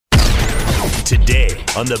Today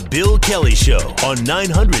on The Bill Kelly Show on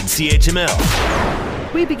 900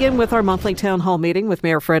 CHML. We begin with our monthly town hall meeting with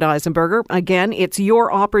Mayor Fred Eisenberger. Again, it's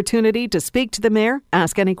your opportunity to speak to the mayor,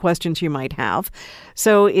 ask any questions you might have.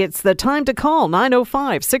 So it's the time to call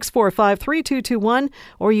 905-645-3221,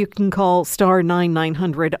 or you can call star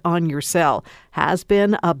 9900 on your cell. Has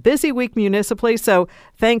been a busy week municipally, so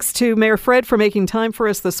thanks to Mayor Fred for making time for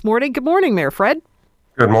us this morning. Good morning, Mayor Fred.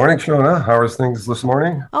 Good morning, Shona. How are things this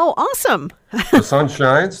morning? Oh, awesome. The sun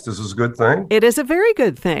shines. This is a good thing. It is a very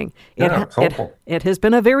good thing. Yeah, it's hopeful. It has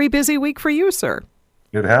been a very busy week for you, sir.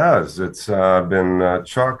 It has. It's been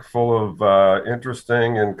chock full of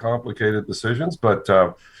interesting and complicated decisions, but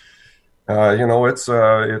it's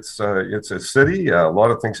a city. A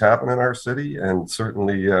lot of things happen in our city, and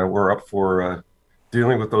certainly we're up for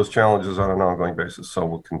dealing with those challenges on an ongoing basis. So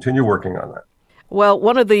we'll continue working on that. Well,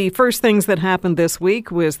 one of the first things that happened this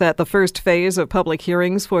week was that the first phase of public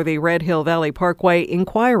hearings for the Hill Valley Parkway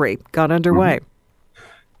inquiry got underway. Mm-hmm.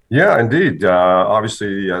 Yeah, indeed.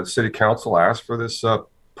 Obviously, City Council asked for this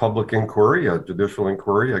public inquiry, a judicial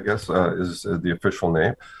inquiry, I guess is the official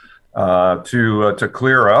name, to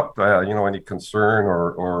clear up, any concern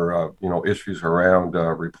or issues around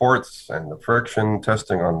reports and the friction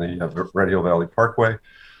testing on the Hill Valley Parkway.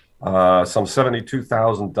 Some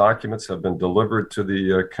 72,000 documents have been delivered to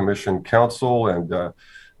the Commission Council, and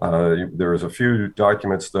there's a few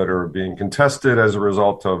documents that are being contested as a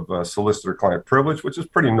result of solicitor-client privilege, which is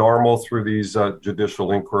pretty normal through these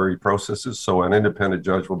judicial inquiry processes. So an independent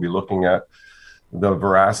judge will be looking at the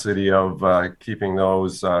veracity of keeping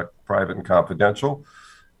those private and confidential.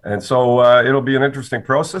 And so it'll be an interesting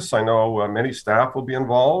process. I know many staff will be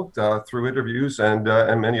involved through interviews, and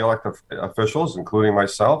many elected officials, including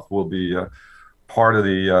myself, will be part of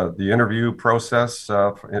the interview process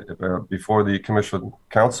before the Commission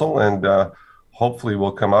Council. And hopefully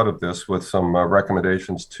we'll come out of this with some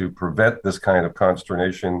recommendations to prevent this kind of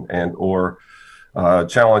consternation and or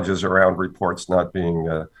challenges around reports not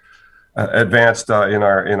being advanced in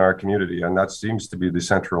our community, and that seems to be the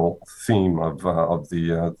central theme of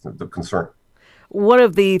the concern. One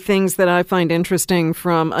of the things that I find interesting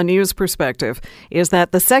from a news perspective is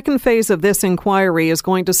that the second phase of this inquiry is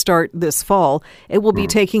going to start this fall. It will be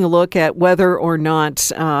taking a look at whether or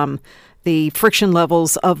not the friction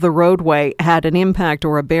levels of the roadway had an impact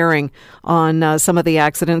or a bearing on some of the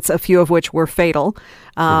accidents, a few of which were fatal.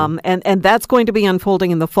 And that's going to be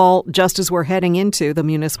unfolding in the fall, just as we're heading into the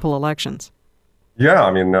municipal elections. Yeah,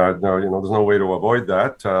 I mean, there's no way to avoid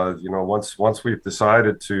that. Once we've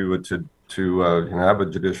decided to have a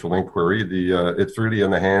judicial inquiry, it's really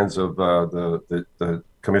in the hands of the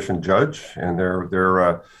commission judge and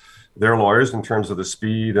their lawyers in terms of the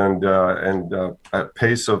speed and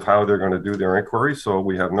pace of how they're going to do their inquiry. So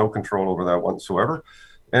we have no control over that whatsoever.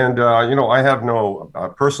 And, I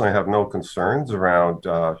personally have no concerns around,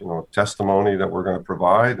 testimony that we're going to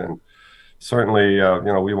provide. And certainly,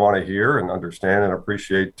 we want to hear and understand and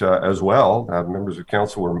appreciate as well. Members of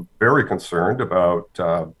council were very concerned about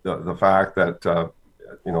the fact that,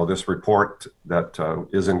 this report that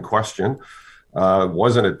is in question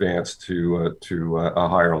wasn't advanced to a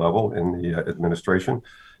higher level in the administration.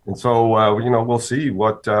 And so, we'll see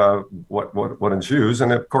what ensues.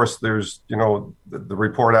 And of course, there's, the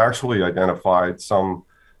report actually identified some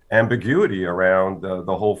ambiguity around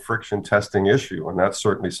the whole friction testing issue. And that's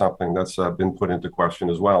certainly something that's been put into question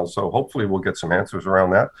as well. So hopefully we'll get some answers around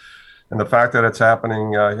that. And the fact that it's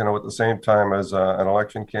happening, at the same time as an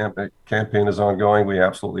election campaign is ongoing, we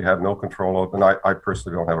absolutely have no control over, and I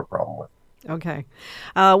personally don't have a problem with. Okay.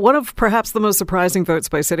 One of perhaps the most surprising votes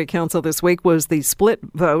by City Council this week was the split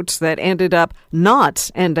vote that ended up not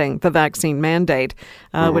ending the vaccine mandate,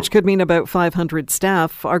 which could mean about 500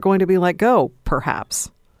 staff are going to be let go, perhaps.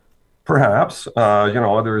 Perhaps.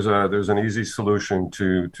 There's an easy solution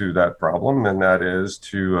to that problem, and that is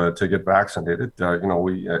to get vaccinated.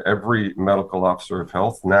 Every medical officer of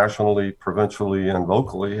health, nationally, provincially, and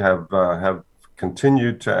locally, have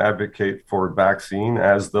continued to advocate for vaccine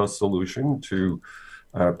as the solution to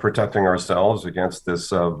protecting ourselves against this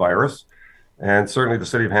virus. And certainly the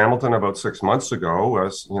city of Hamilton about 6 months ago,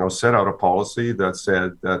 set out a policy that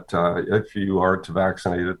said that if you are to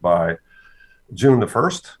vaccinated by June the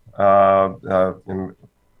 1st,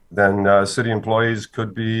 then city employees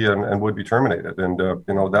could be and would be terminated. And,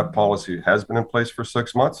 that policy has been in place for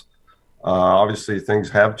 6 months. Obviously,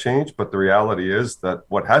 things have changed, but the reality is that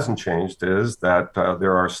what hasn't changed is that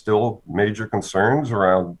there are still major concerns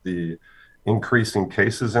around the increasing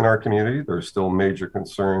cases in our community. There's still major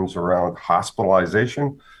concerns around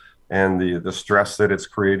hospitalization and the stress that it's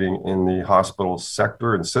creating in the hospital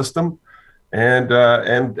sector and system. And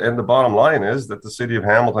the bottom line is that the city of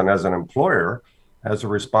Hamilton, as an employer, has a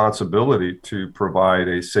responsibility to provide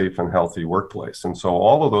a safe and healthy workplace. And so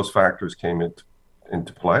all of those factors came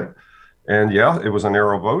into play. And yeah, it was a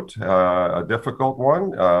narrow vote, a difficult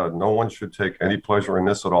one. No one should take any pleasure in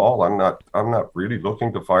this at all. I'm not really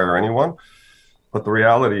looking to fire anyone. But the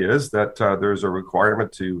reality is that there's a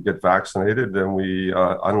requirement to get vaccinated, and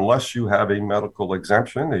unless you have a medical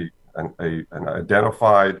exemption, an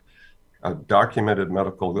identified, documented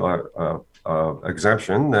medical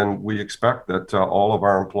exemption, then we expect that all of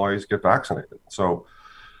our employees get vaccinated. So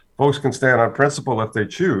folks can stand on principle if they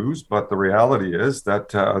choose, but the reality is that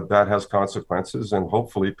that has consequences, and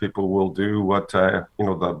hopefully people will do what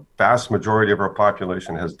the vast majority of our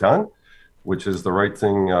population has done, which is the right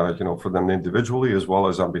thing, for them individually as well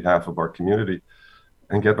as on behalf of our community,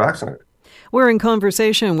 and get vaccinated. We're in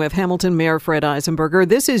conversation with Hamilton Mayor Fred Eisenberger.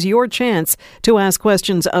 This is your chance to ask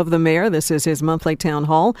questions of the mayor. This is his monthly town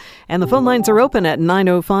hall. And the phone lines are open at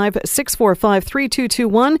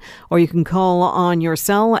 905-645-3221, or you can call on your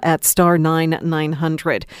cell at star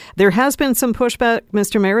 9900. There has been some pushback,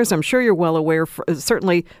 Mr. Mayor, as I'm sure you're well aware,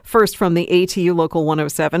 certainly first from the ATU Local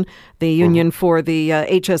 107, the union for the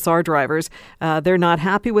HSR drivers. They're not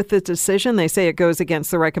happy with the decision. They say it goes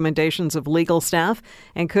against the recommendations of legal staff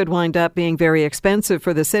and could wind up being very expensive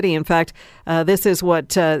for the city. In fact, this is what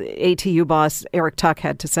ATU boss Eric Tuck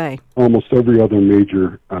had to say. Almost every other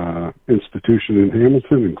major institution in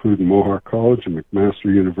Hamilton, including Mohawk College and McMaster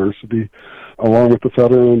University, along with the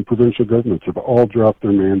federal and provincial governments, have all dropped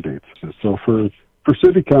their mandates. So for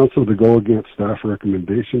city council to go against staff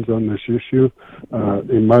recommendations on this issue,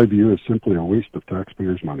 in my view, is simply a waste of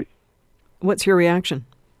taxpayers' money. What's your reaction?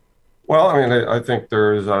 Well, I mean, I think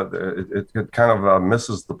there's it kind of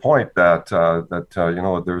misses the point that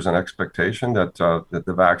there's an expectation that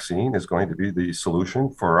the vaccine is going to be the solution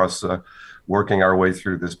for us working our way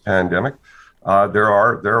through this pandemic. There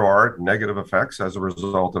are negative effects as a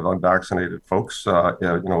result of unvaccinated folks,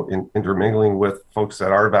 intermingling with folks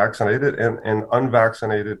that are vaccinated, and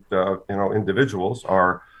unvaccinated individuals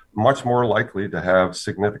are much more likely to have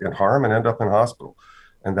significant harm and end up in hospital.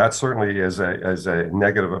 And that certainly is a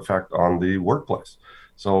negative effect on the workplace.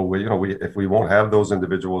 So if we won't have those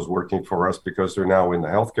individuals working for us because they're now in the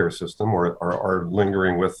healthcare system or are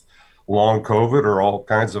lingering with long COVID or all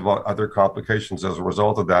kinds of other complications as a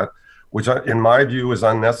result of that, which in my view is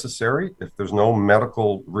unnecessary. If there's no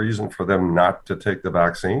medical reason for them not to take the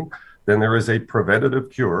vaccine, then there is a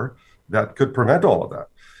preventative cure that could prevent all of that.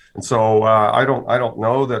 And so I don't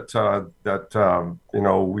know that I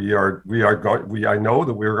know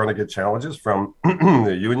that we're going to get challenges from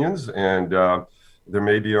the unions, and there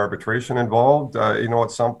may be arbitration involved,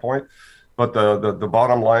 at some point. But the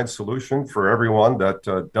bottom line solution for everyone that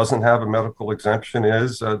doesn't have a medical exemption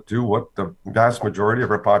is do what the vast majority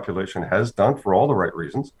of our population has done for all the right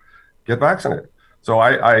reasons: get vaccinated. So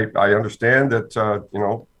I understand that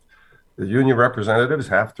the union representatives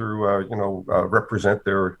have to, represent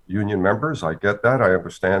their union members. I get that. I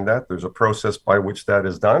understand that. There's a process by which that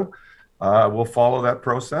is done. We'll follow that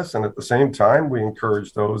process. And at the same time, we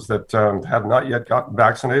encourage those that have not yet gotten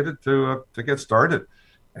vaccinated to get started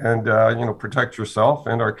and, protect yourself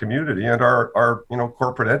and our community and our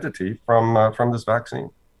corporate entity from this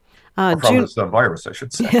vaccine. This virus, I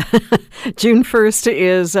should say. June 1st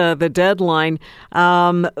is the deadline.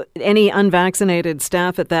 Any unvaccinated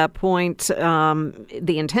staff at that point,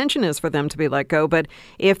 the intention is for them to be let go. But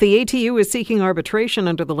if the ATU is seeking arbitration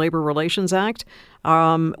under the Labor Relations Act,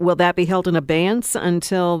 will that be held in abeyance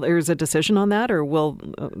until there's a decision on that, or will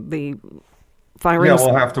the firings? Yeah,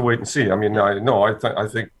 we'll have to wait and see. I mean, I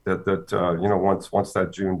think that once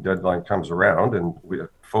that June deadline comes around and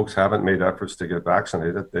folks haven't made efforts to get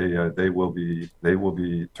vaccinated, they will be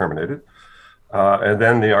terminated, and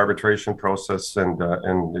then the arbitration process and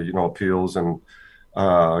appeals and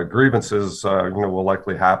grievances will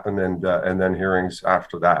likely happen, and then hearings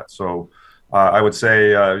after that. So I would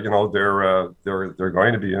say they're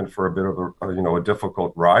going to be in for a bit of a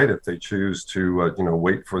difficult ride if they choose to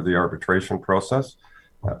wait for the arbitration process.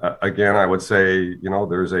 Again, I would say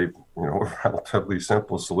there's a relatively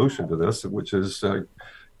simple solution to this, which is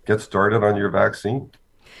get started on your vaccine.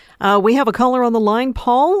 We have a caller on the line.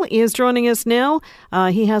 Paul is joining us now.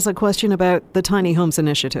 He has a question about the Tiny Homes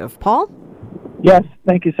Initiative. Paul? Yes,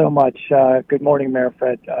 thank you so much. Good morning, Mayor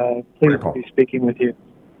Fred. Pleased to be speaking with you.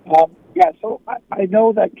 So I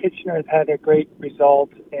know that Kitchener has had a great result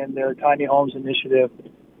in their Tiny Homes Initiative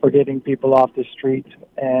for getting people off the street.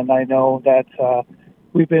 And I know that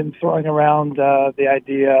we've been throwing around the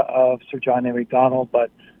idea of Sir John A. Macdonald, but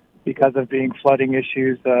because of being flooding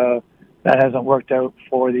issues, that hasn't worked out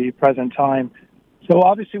for the present time. So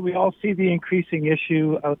obviously we all see the increasing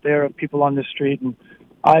issue out there of people on the street, and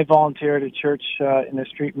I volunteered at church in the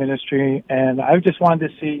street ministry, and I just wanted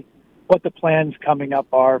to see what the plans coming up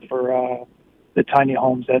are for the tiny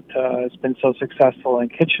homes that has been so successful in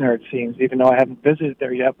Kitchener, it seems, even though I haven't visited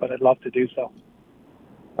there yet, but I'd love to do so.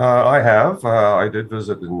 I have. I did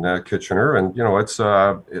visit in Kitchener, and it's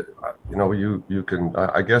you can.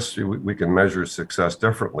 I guess we can measure success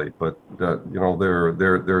differently, but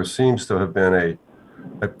there seems to have been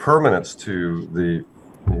a permanence to the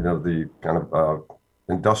kind of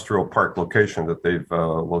industrial park location that they've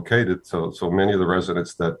located. So many of the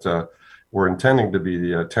residents that were intending to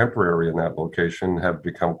be temporary in that location have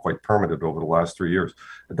become quite permanent over the last 3 years.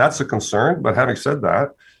 That's a concern. But having said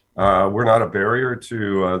that, we're not a barrier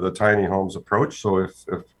to the tiny homes approach. So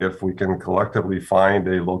if we can collectively find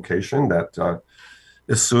a location that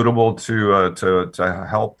is suitable to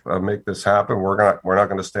help make this happen, we're not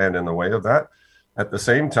going to stand in the way of that. At the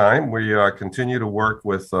same time, we continue to work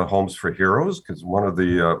with Homes for Heroes, because one of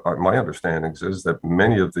my understandings is that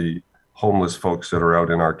many of the homeless folks that are out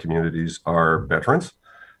in our communities are veterans,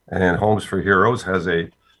 and Homes for Heroes has a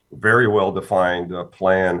very well-defined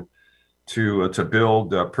plan to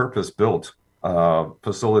build purpose-built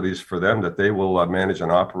facilities for them that they will manage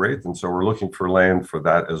and operate. And so we're looking for land for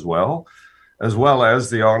that as well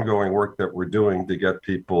as the ongoing work that we're doing to get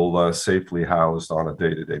people safely housed on a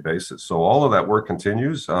day-to-day basis. So all of that work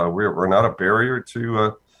continues. We're not a barrier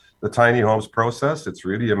to the tiny homes process. It's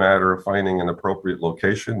really a matter of finding an appropriate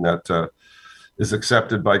location that is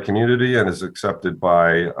accepted by community and is accepted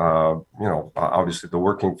by, obviously the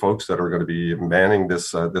working folks that are going to be manning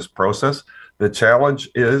this process. The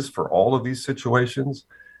challenge is, for all of these situations,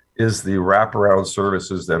 is the wraparound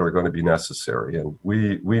services that are going to be necessary. And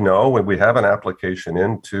we know when we have an application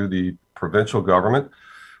into the provincial government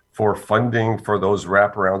for funding for those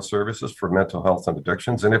wraparound services for mental health and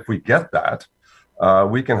addictions, and if we get that,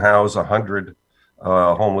 we can house 100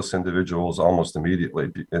 homeless individuals almost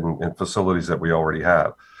immediately in facilities that we already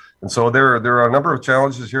have. And so there are a number of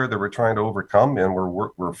challenges here that we're trying to overcome, and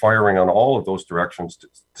we're firing on all of those directions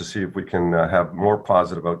to see if we can have more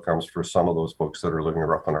positive outcomes for some of those folks that are living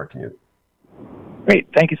rough in our community. Great.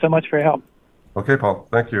 Thank you so much for your help. Okay, Paul.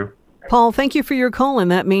 Thank you. Paul, thank you for your call, and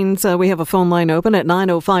that means we have a phone line open at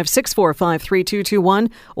 905-645-3221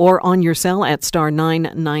 or on your cell at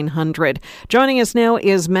 *9900. Joining us now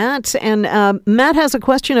is Matt, and Matt has a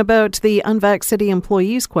question about the unvaxxed city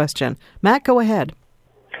employees question. Matt, go ahead.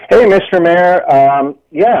 Hey, Mr. Mayor. I'm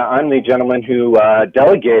the gentleman who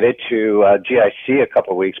delegated to GIC a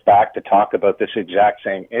couple of weeks back to talk about this exact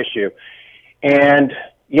same issue. And,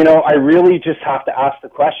 I really just have to ask the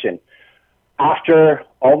question. After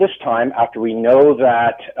all this time, after we know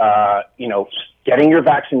that, getting your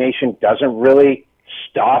vaccination doesn't really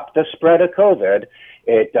stop the spread of COVID,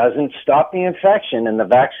 it doesn't stop the infection, and the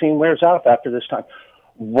vaccine wears off after this time,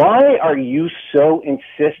 why are you so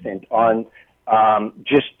insistent on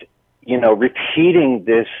repeating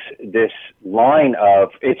this line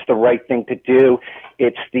of it's the right thing to do,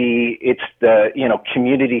 it's the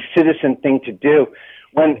community citizen thing to do,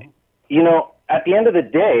 when, at the end of the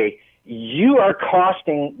day, you are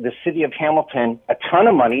costing the city of Hamilton a ton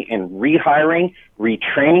of money in rehiring,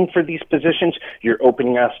 retraining for these positions. You're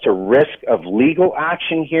opening us to risk of legal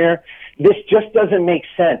action here. This just doesn't make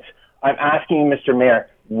sense. I'm asking you, Mr. Mayor,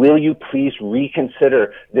 will you please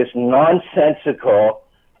reconsider this nonsensical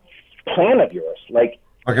plan of yours?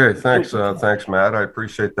 Okay, thanks, Matt. I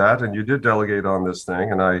appreciate that. And you did delegate on this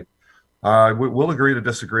thing, and we'll agree to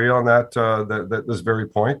disagree on that this very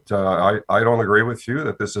point. I don't agree with you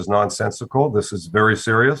that this is nonsensical. This is very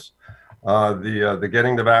serious. The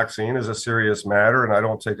getting the vaccine is a serious matter, and I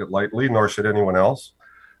don't take it lightly, nor should anyone else.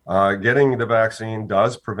 Getting the vaccine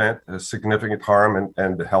does prevent significant harm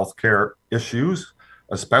and healthcare issues,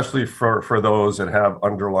 especially for those that have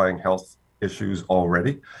underlying health issues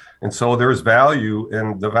already. And so there's value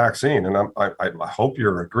in the vaccine. And I hope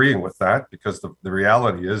you're agreeing with that, because the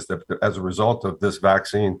reality is that as a result of this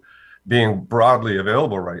vaccine being broadly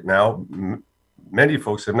available right now, many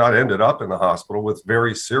folks have not ended up in the hospital with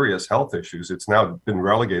very serious health issues. It's now been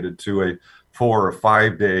relegated to a 4 or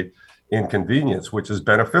 5 day inconvenience, which is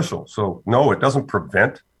beneficial. So no, it doesn't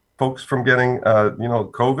prevent folks from getting,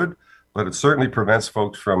 COVID, but it certainly prevents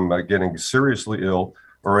folks from getting seriously ill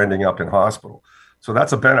or ending up in hospital. So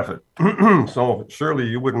that's a benefit. So surely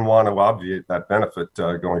you wouldn't want to obviate that benefit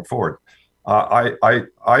going forward. I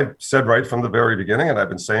said right from the very beginning, and I've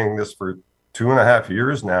been saying this for 2.5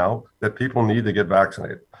 years now, that people need to get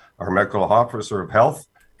vaccinated. Our medical officer of health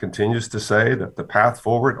continues to say that the path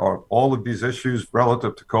forward on all of these issues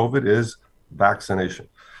relative to COVID is vaccination.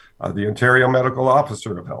 The Ontario Medical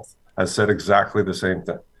Officer of Health has said exactly the same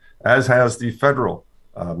thing, as has the Federal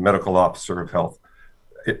Medical Officer of Health.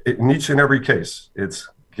 In each and every case, it's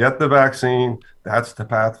get the vaccine. That's the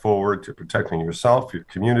path forward to protecting yourself, your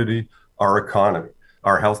community, our economy,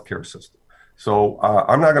 our healthcare system. So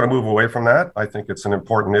I'm not going to move away from that. I think it's an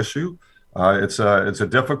important issue. It's a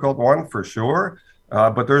difficult one for sure,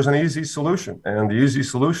 but there's an easy solution. And the easy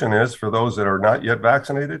solution is for those that are not yet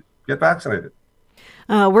vaccinated, get vaccinated.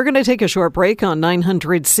 We're going to take a short break on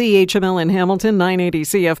 900 CHML in Hamilton, 980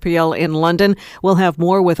 CFPL in London. We'll have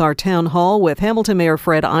more with our town hall with Hamilton Mayor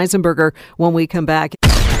Fred Eisenberger when we come back.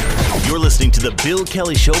 You're listening to the Bill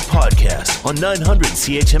Kelly Show podcast on 900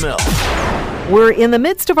 CHML. We're in the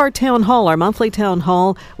midst of our town hall, our monthly town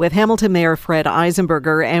hall with Hamilton Mayor Fred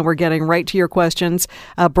Eisenberger, and we're getting right to your questions.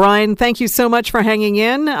 Brian, thank you so much for hanging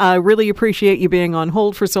in. I really appreciate you being on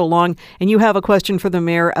hold for so long. And you have a question for the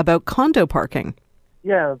mayor about condo parking.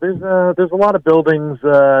 Yeah, there's a lot of buildings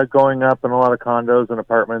going up and a lot of condos and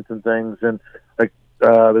apartments and things, and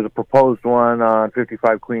there's a proposed one on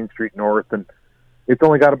 55 Queen Street North, and it's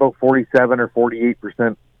only got about 47 or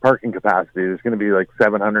 48% parking capacity. There's going to be like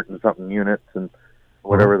 700 and something units and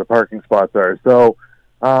whatever the parking spots are. So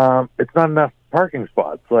it's not enough parking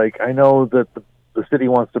spots. Like, I know that the city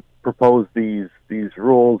wants to propose these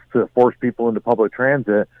rules to force people into public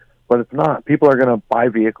transit, but it's not. People are going to buy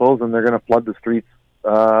vehicles and they're going to flood the streets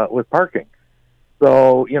with parking.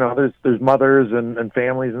 So, there's mothers and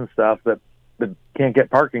families and stuff that can't get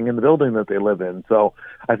parking in the building that they live in. So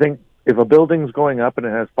I think if a building's going up and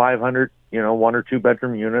it has 500, 1 or 2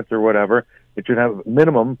 bedroom units or whatever, it should have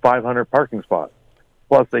minimum 500 parking spots.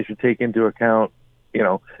 Plus they should take into account,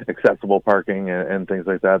 accessible parking and things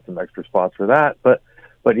like that, some extra spots for that. But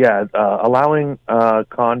yeah, allowing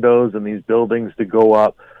condos and these buildings to go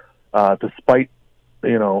up despite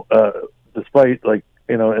and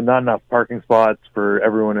not enough parking spots for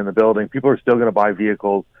everyone in the building, people are still going to buy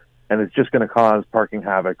vehicles, and it's just going to cause parking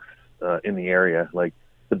havocs in the area. Like,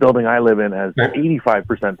 the building I live in has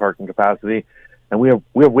 85% parking capacity, and we have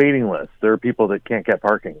waiting lists. There are people that can't get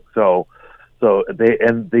parking. So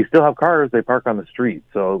they still have cars. They park on the street.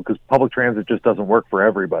 So, because public transit just doesn't work for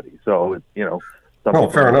everybody. So,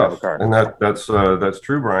 fair enough. And that's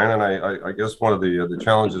true, Brian. And I guess one of the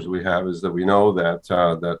challenges we have is that we know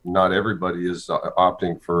that not everybody is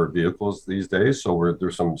opting for vehicles these days. So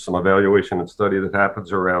there's some evaluation and study that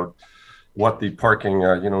happens around what the parking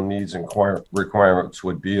needs and requirements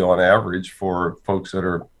would be on average for folks that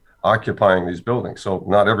are occupying these buildings. So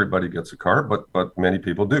not everybody gets a car, but many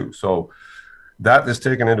people do. So that is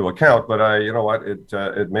taken into account, but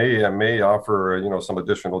it may offer some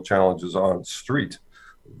additional challenges on street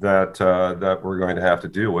that we're going to have to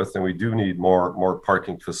deal with, and we do need more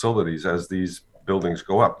parking facilities as these buildings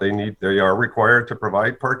go up. They are required to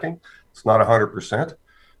provide parking. It's not 100%.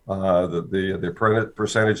 The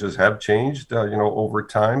percentages have changed over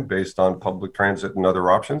time based on public transit and other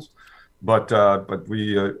options. But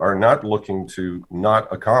we are not looking to not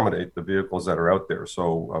accommodate the vehicles that are out there.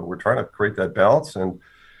 So we're trying to create that balance, and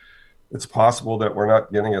it's possible that we're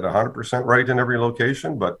not getting it 100% right in every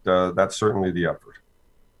location, but that's certainly the effort.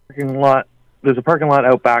 There's a parking lot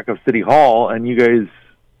out back of City Hall, and you guys,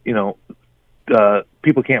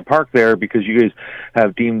 people can't park there because you guys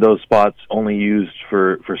have deemed those spots only used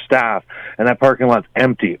for staff, and that parking lot's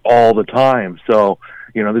empty all the time. So,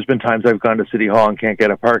 there's been times I've gone to City Hall and can't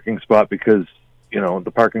get a parking spot because,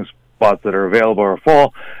 the parking spots that are available are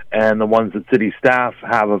full, and the ones that city staff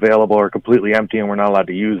have available are completely empty and we're not allowed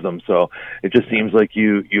to use them. So it just seems like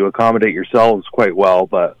you accommodate yourselves quite well,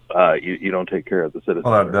 but you don't take care of the citizens.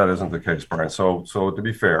 Well, that isn't the case, Brian. So to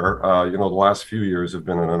be fair, the last few years have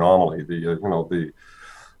been an anomaly. I've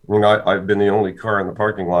been the only car in the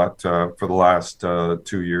parking lot for the last 2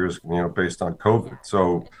 years, based on COVID.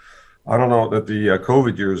 So I don't know that the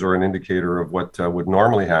COVID years are an indicator of what would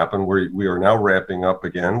normally happen. We are now ramping up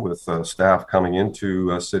again with staff coming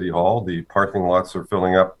into City Hall. The parking lots are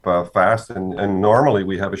filling up fast, and normally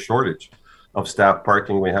we have a shortage of staff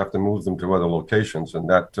parking. We have to move them to other locations, and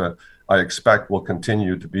that I expect will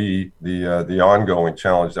continue to be the ongoing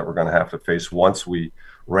challenge that we're going to have to face once we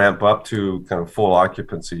ramp up to kind of full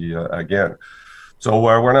occupancy again. So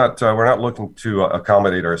we're not looking to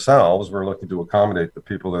accommodate ourselves. We're looking to accommodate the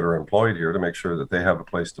people that are employed here to make sure that they have a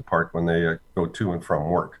place to park when they go to and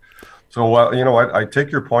from work. So I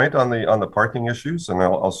take your point on the parking issues, and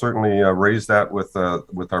I'll certainly raise that with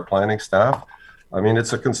our planning staff. I mean,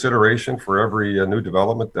 it's a consideration for every new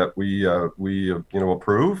development that we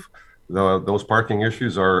approve. Those parking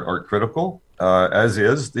issues are critical. as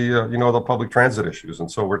is the public transit issues,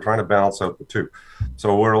 and so we're trying to balance out the two.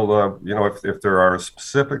 So we'll if there are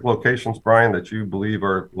specific locations, Brian, that you believe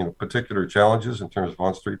are particular challenges in terms of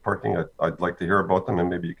on-street parking, I'd like to hear about them, and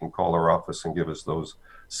maybe you can call our office and give us those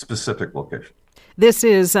specific locations. This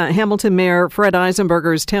is Hamilton Mayor Fred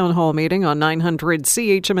Eisenberger's town hall meeting on 900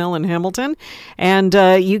 CHML in Hamilton. And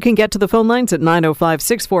you can get to the phone lines at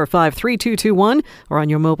 905-645-3221 or on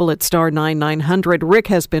your mobile at star 9900. Rick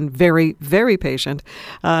has been very, very patient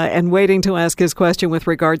and waiting to ask his question with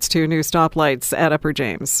regards to new stoplights at Upper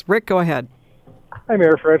James. Rick, go ahead. Hi,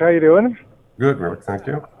 Mayor Fred. How you doing? Good, Rick. Thank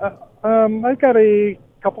you. I've got a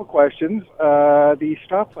couple questions. The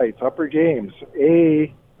stoplights, Upper James.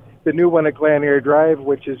 The new one at Glen Eyre Drive,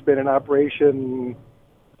 which has been in operation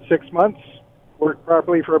 6 months, worked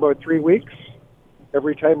properly for about 3 weeks.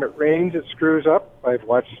 Every time it rains, it screws up. I've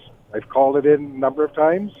called it in a number of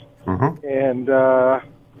times. Mm-hmm. And I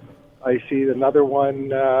see another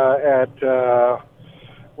one at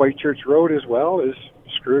Whitechurch Road as well is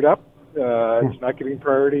screwed up. It's not giving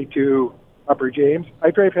priority to Upper James.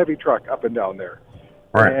 I drive heavy truck up and down there.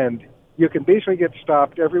 Right. And you can basically get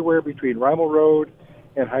stopped everywhere between Rymel Road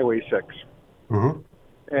and Highway 6. Mm-hmm.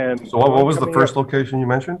 And so what was the first location you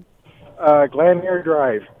mentioned? Glen Eyre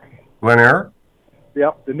Drive. Glen Eyre?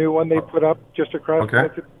 Yep, the new one they put up just across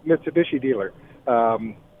the Mitsubishi dealer.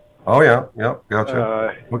 Gotcha.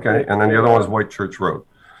 Okay, and then the other one is Whitechurch Road.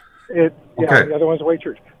 The other one's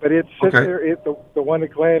Whitechurch. But it sits there, the one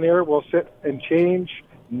at Glen Eyre will sit and change,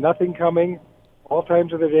 nothing coming, all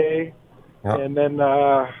times of the day, and then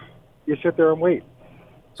you sit there and wait.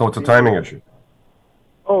 So it's a timing issue.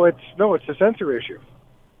 Oh, it's a sensor issue.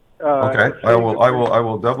 Okay, I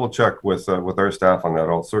will double check with our staff on that.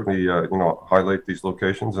 I'll certainly highlight these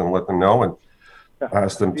locations and let them know and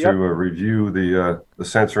ask them to review the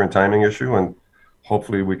sensor and timing issue, and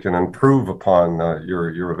hopefully we can improve upon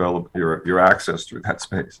your access through that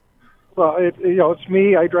space. Well, it's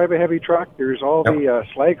me. I drive a heavy truck. There's all the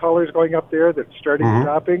slag haulers going up there that's starting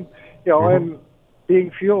stopping. And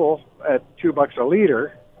being fuel at $2 a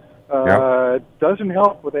liter. Doesn't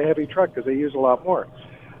help with a heavy truck because they use a lot more.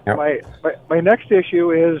 Yep. My next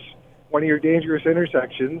issue is one of your dangerous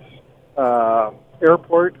intersections,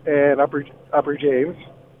 Airport and Upper James.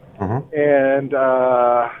 Mm-hmm. And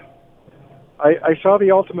I saw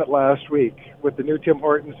the Ultimate last week with the new Tim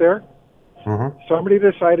Hortons there. Mm-hmm. Somebody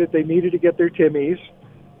decided they needed to get their Timmies,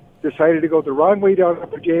 decided to go the wrong way down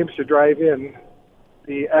Upper James to drive in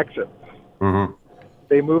the exit. Mm-hmm.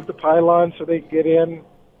 They moved the pylon so they could get in.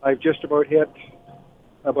 I've just about hit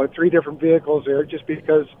about 3 different vehicles there just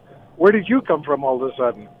because where did you come from all of a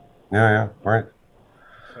sudden? Yeah, right.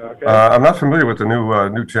 Okay. I'm not familiar with the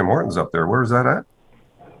new Tim Hortons up there. Where is that at?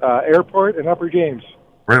 Airport and Upper James.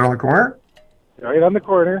 Right on the corner? Right on the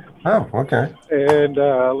corner. Oh, okay. And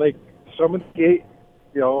like some of the gate,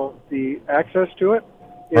 the access to it,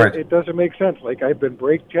 it doesn't make sense. Like I've been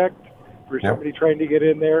brake checked for somebody trying to get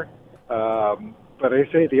in there. But I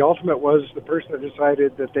say the Ultimate was the person that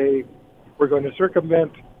decided that they were going to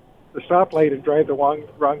circumvent the stoplight and drive the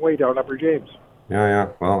wrong way down Upper James. Yeah.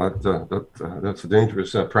 Well, that's a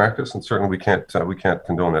dangerous practice, and certainly we can't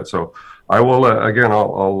condone that. So I will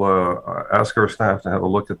I'll ask our staff to have a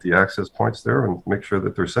look at the access points there and make sure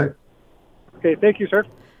that they're safe. Okay, thank you, sir.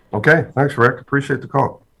 Okay, thanks, Rick. Appreciate the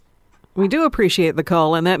call. We do appreciate the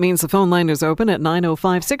call, and that means the phone line is open at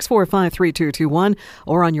 905-645-3221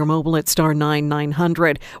 or on your mobile at star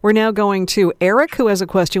 9900. We're now going to Eric, who has a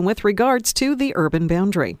question with regards to the urban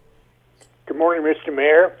boundary. Good morning, Mr.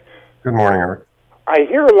 Mayor. Good morning, Eric. I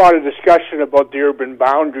hear a lot of discussion about the urban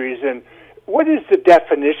boundaries, and what is the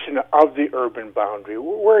definition of the urban boundary?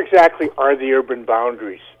 Where exactly are the urban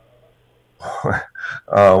boundaries?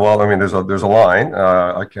 Well, I mean, there's a line.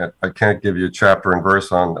 I can't give you a chapter and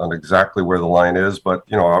verse on exactly where the line is, but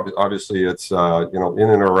obviously it's in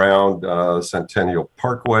and around Centennial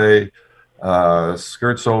Parkway,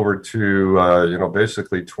 skirts over to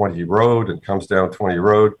basically 20 Road and comes down 20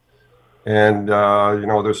 Road, and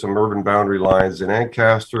there's some urban boundary lines in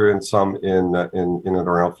Ancaster and some in and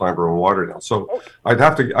around Flamborough and Waterdale. So I'd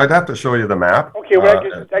have to show you the map. Okay, well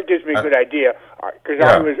that gives me a good idea. Because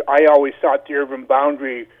I always thought the urban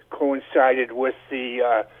boundary coincided with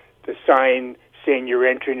the sign saying you're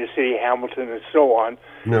entering the city of Hamilton and so on.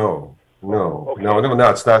 No,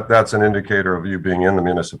 that's an indicator of you being in the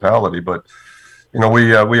municipality. But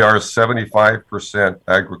we are 75%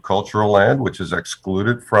 agricultural land, which is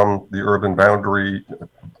excluded from the urban boundary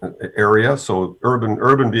area. So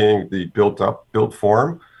urban being the built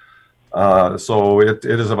form. So it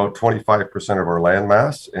is about 25% of our land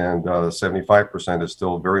mass, and 75% is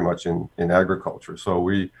still very much in agriculture. So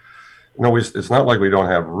we it's not like we don't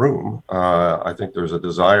have room. I think there's a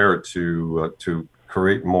desire to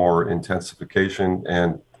create more intensification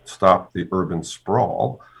and stop the urban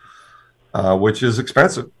sprawl, which is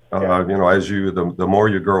expensive. As the more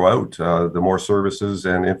you grow out, the more services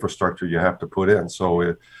and infrastructure you have to put in.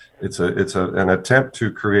 So it's an attempt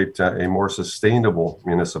to create a more sustainable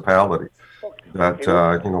municipality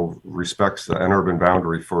that respects an urban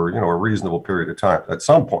boundary for a reasonable period of time. At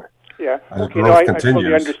some point, I growth continues.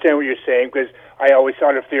 totally understand what you're saying, because I always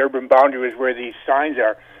thought if the urban boundary was where these signs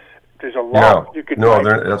are, there's a lot you could. No,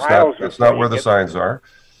 that's not where the signs are.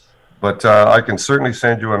 But I can certainly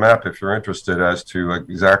send you a map if you're interested as to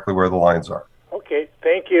exactly where the lines are. Okay,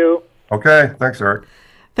 thank you. Okay, thanks, Eric.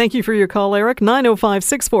 Thank you for your call, Eric.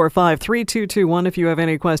 905-645-3221 if you have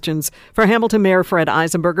any questions. For Hamilton Mayor Fred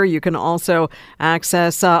Eisenberger, you can also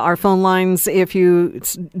access our phone lines if you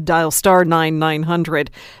dial star 9900.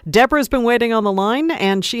 Deborah's been waiting on the line,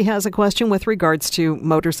 and she has a question with regards to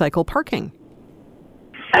motorcycle parking.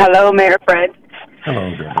 Hello, Mayor Fred.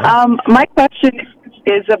 Hello, Deborah. My question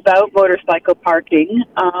is about motorcycle parking.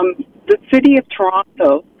 The City of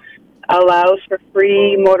Toronto allows for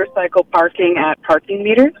free motorcycle parking at parking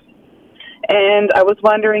meters, and I was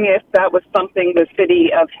wondering if that was something the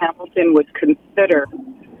City of Hamilton would consider.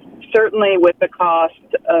 Certainly with the cost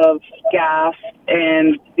of gas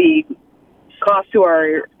and the cost to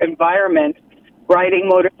our environment, riding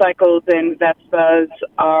motorcycles and Vespas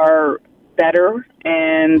are better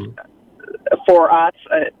and for us.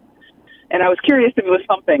 And I was curious if it was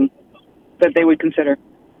something that they would consider.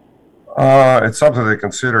 It's something they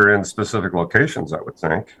consider in specific locations, I would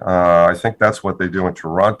think. I think that's what they do in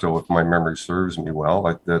Toronto, if my memory serves me well.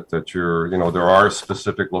 Like that there are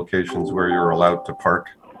specific locations where you're allowed to park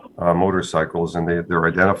motorcycles, and they're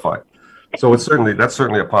identified. So that's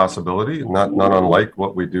certainly a possibility. Not unlike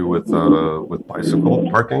what we do with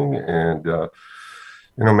bicycle parking, and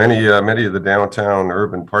many of the downtown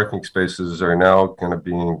urban parking spaces are now kind of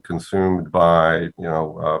being consumed by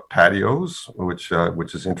patios, which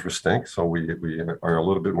is interesting. So we are a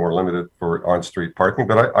little bit more limited for on-street parking,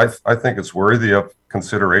 but I think it's worthy of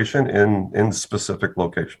consideration in specific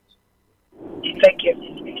locations. Thank you.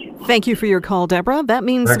 Thank you for your call, Deborah. That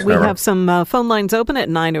means we have some phone lines open at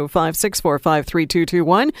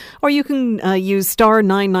 905-645-3221, or you can use star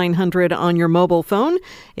 9900 on your mobile phone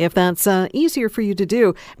if that's easier for you to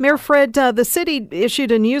do. Mayor Fred, the city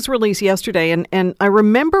issued a news release yesterday, and I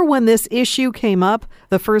remember when this issue came up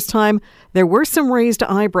the first time, there were some raised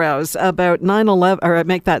eyebrows about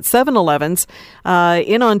 7-Elevens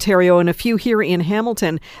in Ontario and a few here in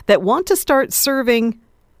Hamilton that want to start serving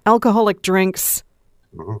alcoholic drinks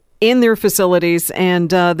in their facilities, and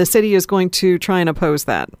the city is going to try and oppose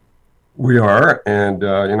that. We are, and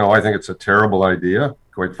I think it's a terrible idea,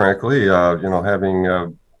 quite frankly.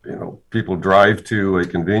 Having people drive to a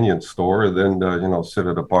convenience store, then sit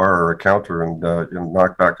at a bar or a counter and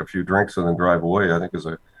knock back a few drinks and then drive away, I think is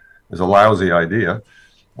a lousy idea.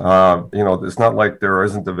 It's not like there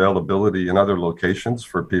isn't availability in other locations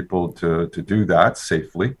for people to do that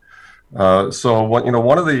safely.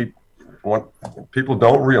 What people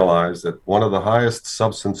don't realize that one of the highest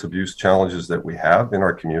substance abuse challenges that we have in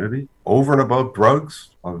our community, over and above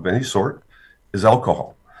drugs of any sort, is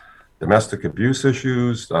alcohol. Domestic abuse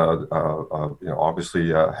issues,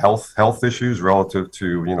 obviously health issues relative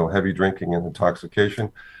to heavy drinking and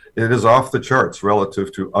intoxication. It is off the charts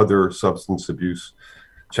relative to other substance abuse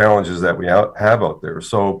challenges that we have out there.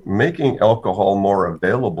 So making alcohol more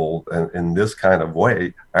available in this kind of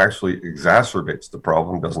way actually exacerbates the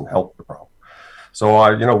problem, doesn't help the problem.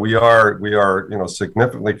 So we are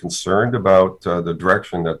significantly concerned about the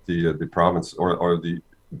direction that the province or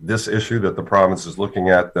this issue that the province is looking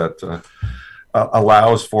at, that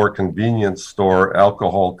allows for convenience store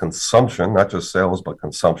alcohol consumption, not just sales but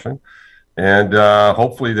consumption. And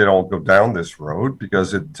hopefully they don't go down this road,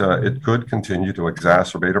 because it could continue to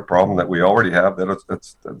exacerbate a problem that we already have.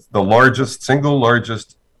 That's the single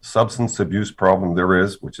largest substance abuse problem there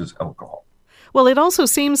is, which is alcohol. Well, it also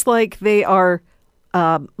seems like they are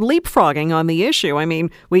leapfrogging on the issue. I mean,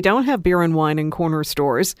 we don't have beer and wine in corner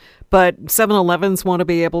stores, but 7-Elevens want to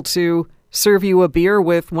be able to serve you a beer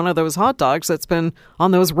with one of those hot dogs that's been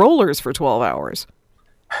on those rollers for 12 hours.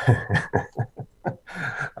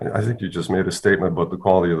 I think you just made a statement about the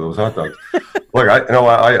quality of those hot dogs. Look,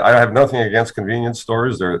 I have nothing against convenience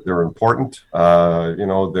stores. They're important.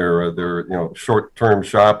 They're short-term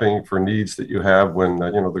shopping for needs that you have when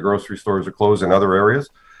the grocery stores are closed in other areas.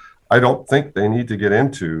 I don't think they need to get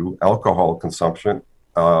into alcohol consumption,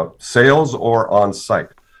 sales or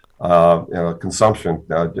on-site consumption.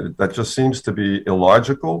 That just seems to be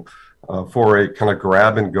illogical. for a kind of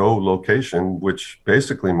grab and go location, which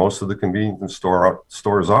basically most of the convenience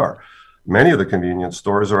stores are. Many of the convenience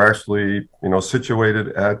stores are actually, situated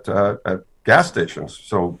at gas stations.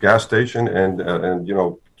 So gas station and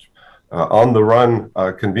on the run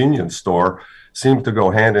convenience store seem to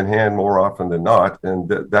go hand in hand more often than not, and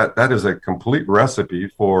that is a complete recipe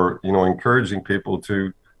for encouraging people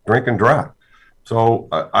to drink and drive. So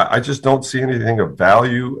I just don't see anything of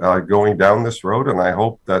value going down this road, and I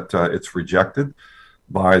hope that it's rejected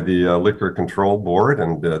by the Liquor Control Board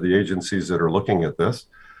and the agencies that are looking at this.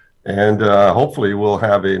 And hopefully we'll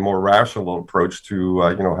have a more rational approach to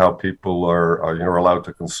how people are allowed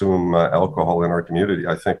to consume alcohol in our community.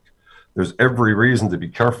 I think there's every reason to be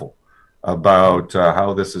careful about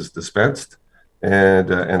how this is dispensed and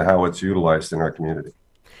how it's utilized in our community.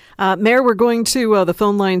 Mayor, we're going to the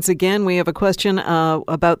phone lines again. We have a question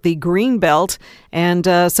about the green belt, and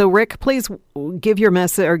so Rick, please give your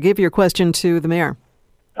message or give your question to the mayor.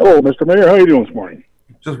 Hello, Mr. Mayor. How are you doing this morning?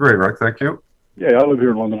 Just great, Rick. Thank you. Yeah, I live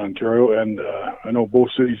here in London, Ontario, and I know both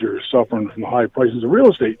cities are suffering from the high prices of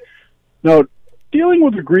real estate. Now, dealing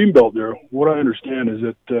with the green belt there, what I understand is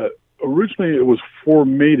that originally it was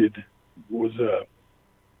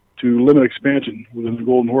to limit expansion within the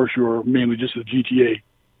Golden Horseshoe, or mainly just the GTA.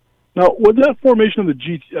 Now, with that formation of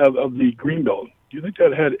the green belt, do you think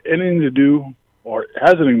that had anything to do, or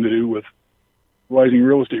has anything to do, with rising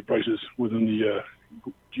real estate prices within the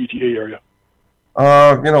GTA area?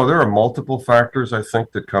 There are multiple factors, I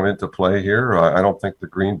think, that come into play here. I don't think the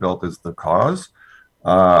green belt is the cause.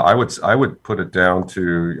 I would put it down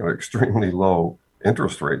to extremely low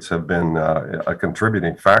interest rates have been a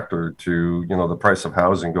contributing factor to the price of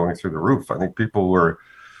housing going through the roof. I think people were,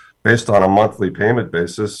 based on a monthly payment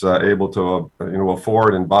basis, able to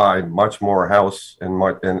afford and buy much more house and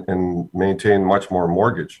maintain much more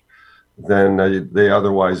mortgage than they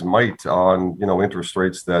otherwise might on interest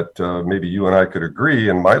rates that maybe you and I could agree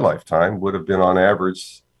in my lifetime would have been on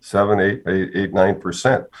average 7, 8,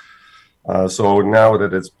 9%. So now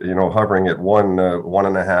that it's hovering at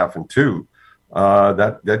 1.5 and 2,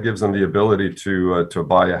 that gives them the ability to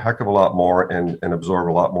buy a heck of a lot more and absorb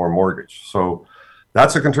a lot more mortgage. So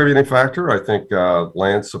that's a contributing factor. I think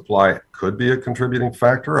land supply could be a contributing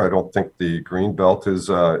factor. I don't think the green belt is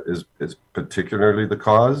particularly the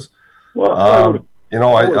cause. Well,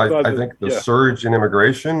 I think the surge in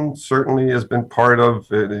immigration certainly has been part of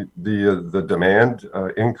the demand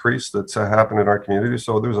increase that's happened in our community.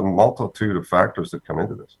 So there's a multitude of factors that come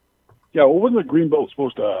into this. Yeah, well, wasn't the green belt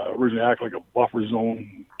supposed to originally act like a buffer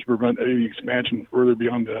zone to prevent any expansion further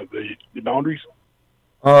beyond the boundaries?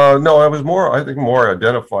 No, it was more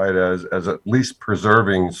identified as at least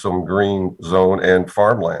preserving some green zone and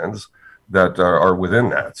farmlands that are within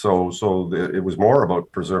that. So it was more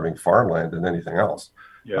about preserving farmland than anything else.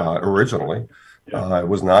 Originally. It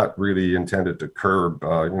was not really intended to curb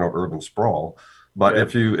urban sprawl. But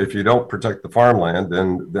if you don't protect the farmland,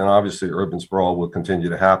 then obviously urban sprawl will continue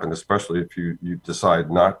to happen, especially if you decide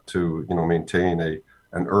not to maintain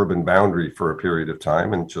an urban boundary for a period of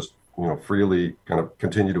time and just freely kind of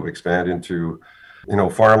continue to expand into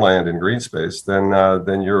farmland and green space, then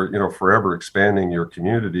you're forever expanding your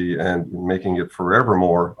community and making it forever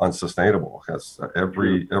more unsustainable. Because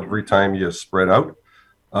every time you spread out,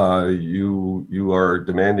 you are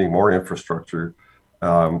demanding more infrastructure,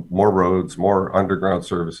 more roads, more underground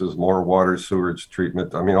services, more water, sewage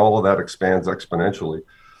treatment. I mean, all of that expands exponentially.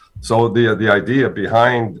 So the idea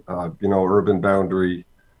behind urban boundary,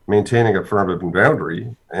 maintaining a firm urban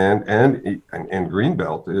boundary and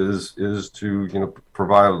greenbelt is to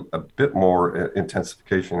provide a bit more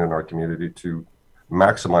intensification in our community to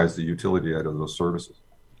maximize the utility out of those services.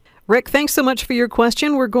 Rick, thanks so much for your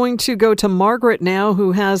question. We're going to go to Margaret now,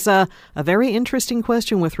 who has a very interesting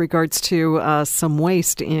question with regards to some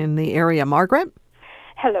waste in the area. Margaret?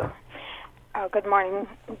 Hello. Good morning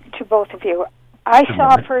to both of you. I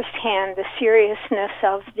saw firsthand the seriousness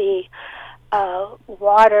of the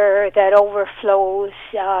water that overflows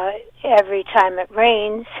every time it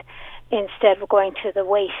rains instead of going to the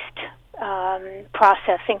waste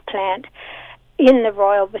processing plant in the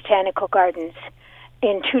Royal Botanical Gardens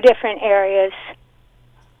in two different areas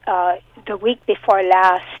the week before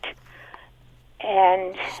last,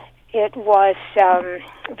 and it was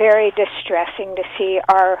very distressing to see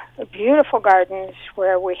our beautiful gardens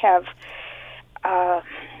where we have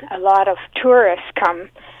a lot of tourists come.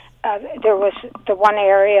 There was the one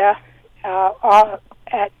area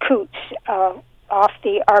at Coots off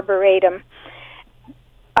the Arboretum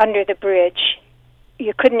under the bridge.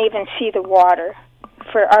 You couldn't even see the water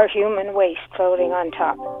for our human waste floating on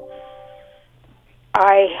top.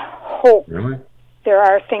 I hope there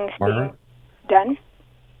are things being done?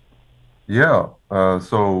 Yeah.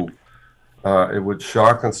 It would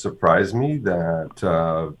shock and surprise me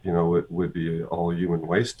that, it would be all human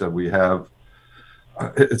waste. We have,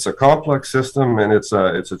 it's a complex system, and it's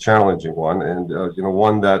a challenging one, and,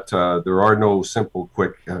 one that there are no simple,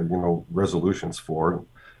 quick, resolutions for.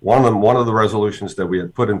 One of the resolutions that we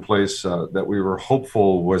had put in place that we were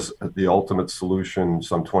hopeful was the ultimate solution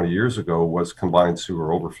some 20 years ago was combined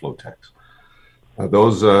sewer overflow tanks.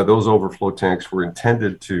 Those overflow tanks were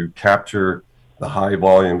intended to capture the high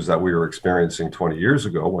volumes that we were experiencing 20 years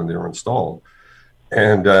ago when they were installed,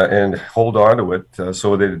 and hold on to it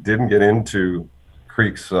so that it didn't get into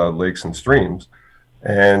creeks, lakes, and streams,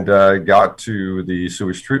 and got to the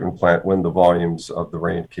sewage treatment plant when the volumes of the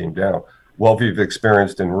rain came down. What we've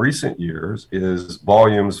experienced in recent years is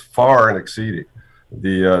volumes far exceeding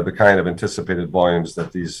the kind of anticipated volumes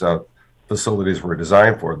that these facilities were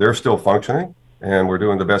designed for. They're still functioning, and we're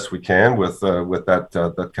doing the best we can with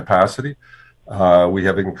that capacity. We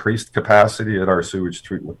have increased capacity at our sewage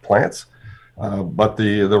treatment plants, but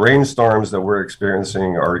the rainstorms that we're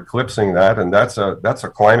experiencing are eclipsing that, and that's a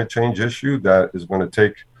climate change issue that is going to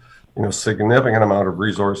take significant amount of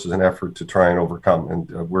resources and effort to try and overcome,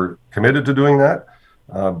 and we're committed to doing that.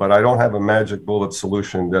 But I don't have a magic bullet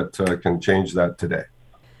solution that can change that today.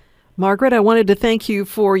 Margaret, I wanted to thank you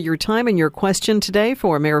for your time and your question today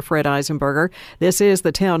for Mayor Fred Eisenberger. This is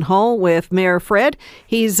the Town Hall with Mayor Fred.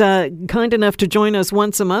 He's kind enough to join us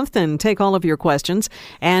once a month and take all of your questions.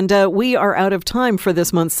 And we are out of time for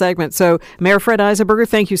this month's segment. So, Mayor Fred Eisenberger,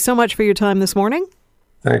 thank you so much for your time this morning.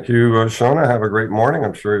 Thank you, Shauna. Have a great morning.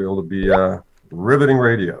 I'm sure it'll be riveting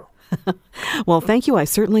radio. Well, thank you. I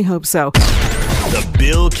certainly hope so. The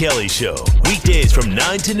Bill Kelly Show, weekdays from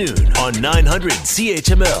 9 to noon on 900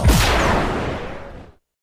 CHML.